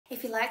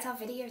If you liked our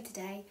video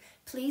today,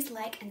 please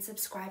like and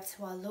subscribe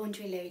to our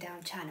Lingerie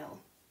Lowdown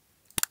channel.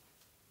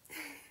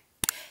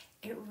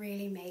 It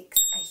really makes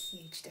a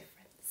huge difference.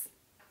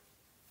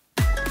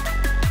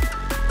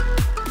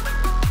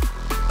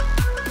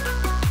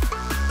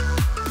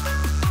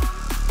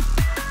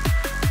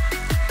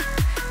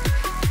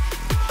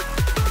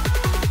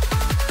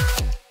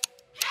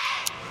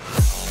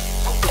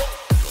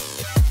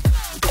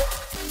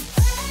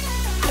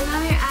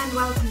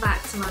 Welcome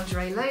back to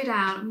Lingerie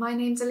Lowdown. My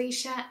name's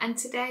Alicia and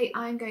today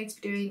I'm going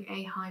to be doing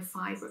a high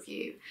five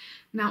review.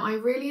 Now I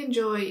really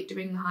enjoy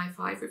doing the high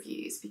five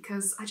reviews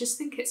because I just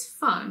think it's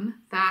fun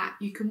that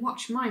you can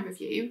watch my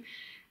review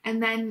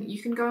and then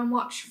you can go and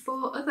watch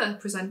 4 other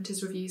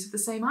presenters' reviews of the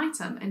same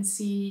item and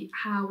see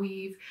how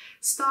we've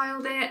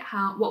styled it,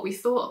 what we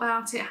thought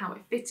about it, how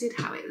it fitted,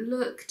 how it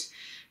looked.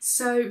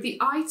 So the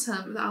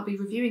item that I'll be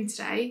reviewing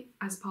today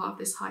as part of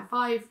this high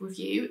five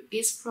review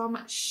is from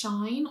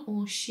SHEIN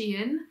or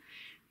SHEIN.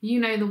 You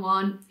know the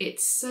one.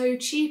 It's so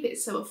cheap,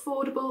 it's so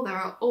affordable, there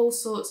are all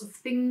sorts of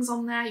things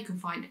on there, you can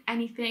find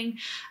anything.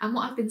 And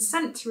what I've been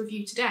sent to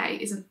review today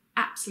is an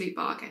absolute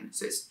bargain.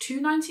 So it's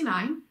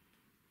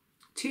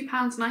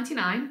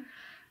 £2.99,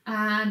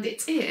 and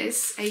it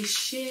is a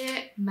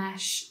sheer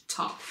mesh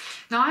top.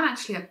 Now I'm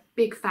actually a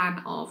big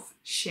fan of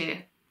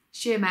sheer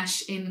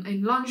mesh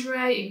in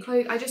lingerie, in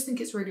clothes. I just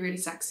think it's really, really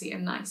sexy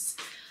and nice.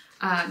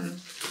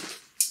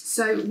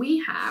 So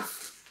we have,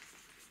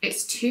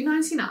 it's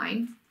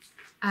 £2.99.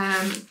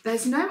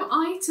 There's no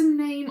item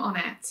name on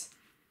it,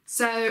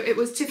 so it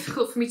was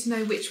difficult for me to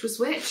know which was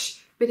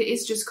which, but it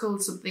is just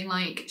called something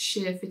like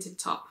sheer fitted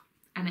top,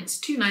 and it's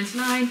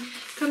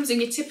 £2.99. Comes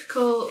in your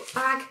typical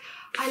bag.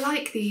 I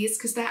like these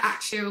because they're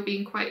actually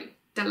being quite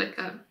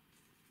delicate.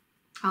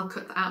 I'll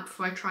cut that out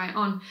before I try it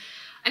on.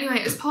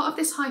 Anyway, as part of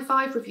this high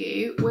five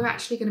review, we're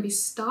actually going to be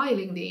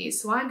styling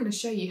these, so I'm going to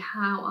show you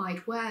how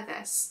I'd wear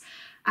this.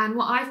 And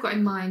what I've got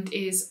in mind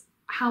is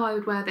how I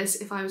would wear this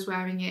if I was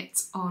wearing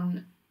it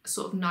on a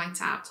sort of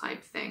night out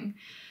type thing.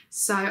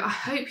 So I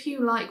hope you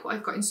like what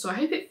I've got in store. I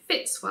hope it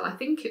fits well. I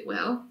think it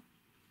will.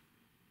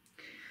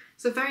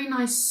 It's a very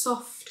nice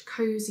soft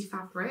cozy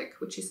fabric,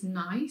 which is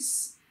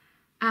nice,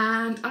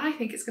 and I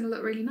think it's going to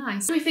look really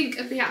nice. What do we think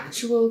of the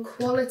actual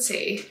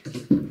quality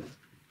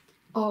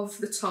of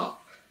the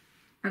top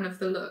and of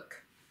the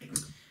look?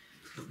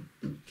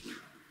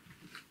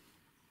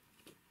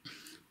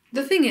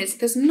 The thing is,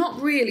 there's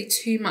not really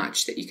too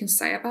much that you can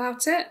say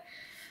about it.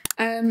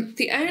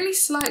 The only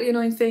slightly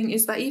annoying thing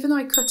is that even though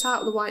I cut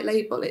out the white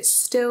label, it's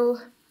still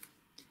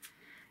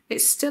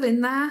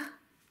in there.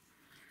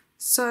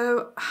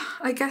 So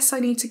I guess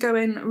I need to go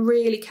in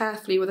really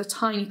carefully with a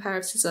tiny pair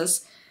of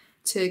scissors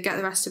to get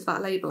the rest of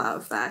that label out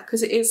of there,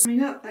 because it is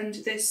coming up. And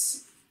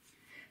this,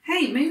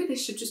 hey, maybe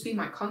this should just be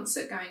my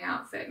concert going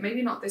outfit.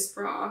 Maybe not this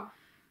bra,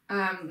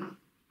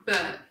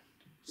 but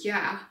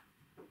yeah.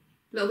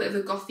 A little bit of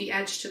a gothy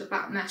edge to the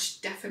back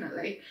mesh,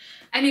 definitely.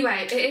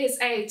 Anyway, it is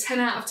a 10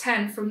 out of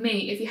 10 from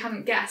me, if you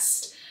hadn't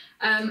guessed.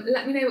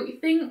 Let me know what you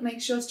think.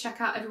 Make sure to check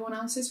out everyone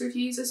else's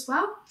reviews as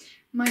well.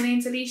 My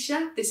name's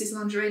Alicia. This is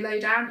Lingerie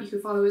Lowdown. You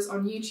can follow us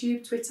on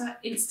YouTube, Twitter,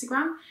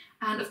 Instagram,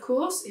 and of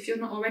course, if you're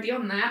not already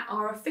on there,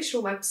 our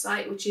official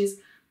website, which is...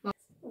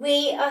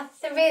 We are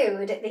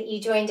thrilled that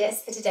you joined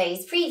us for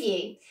today's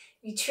preview.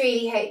 We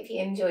truly hope you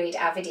enjoyed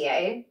our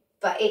video,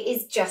 but it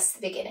is just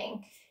the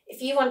beginning.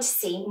 If you want to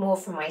see more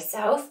from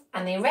myself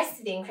and the rest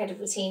of the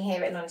incredible team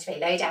here at Lingerie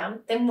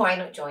Lowdown, then why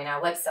not join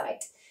our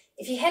website?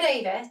 If you head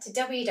over to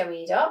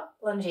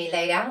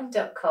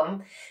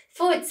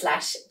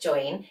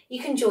www.lingerieslowdown.com/join,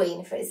 you can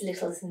join for as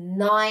little as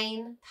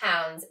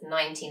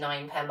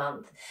 £9.99 per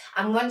month.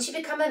 And once you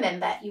become a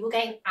member, you will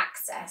gain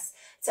access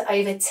to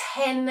over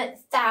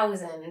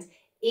 10,000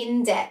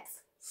 in-depth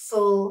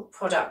full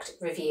product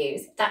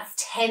reviews. That's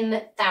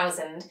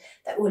 10,000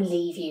 that will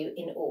leave you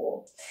in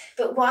awe.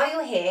 But while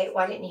you're here,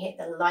 why don't you hit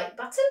the like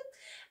button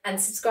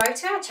and subscribe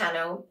to our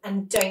channel,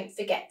 and don't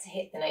forget to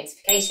hit the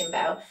notification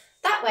bell.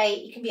 That way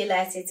you can be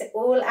alerted to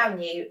all our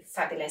new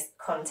fabulous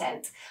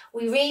content.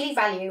 We really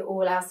value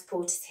all our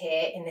supporters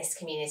here in this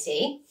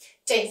community.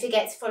 Don't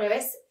forget to follow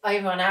us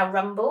over on our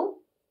Rumble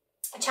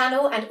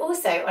channel and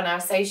also on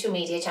our social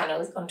media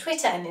channels on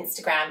Twitter and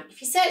Instagram. If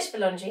you search for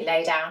Lingerie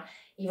Lowdown,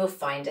 you will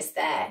find us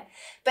there.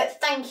 But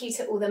thank you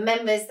to all the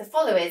members, the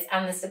followers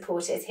and the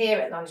supporters here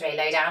at Lingerie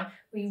Lowdown.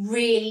 We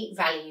really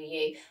value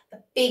you. A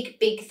big,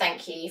 big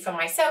thank you from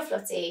myself,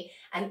 Lottie,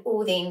 and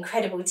all the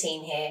incredible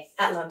team here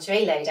at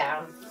Lingerie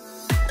Lowdown.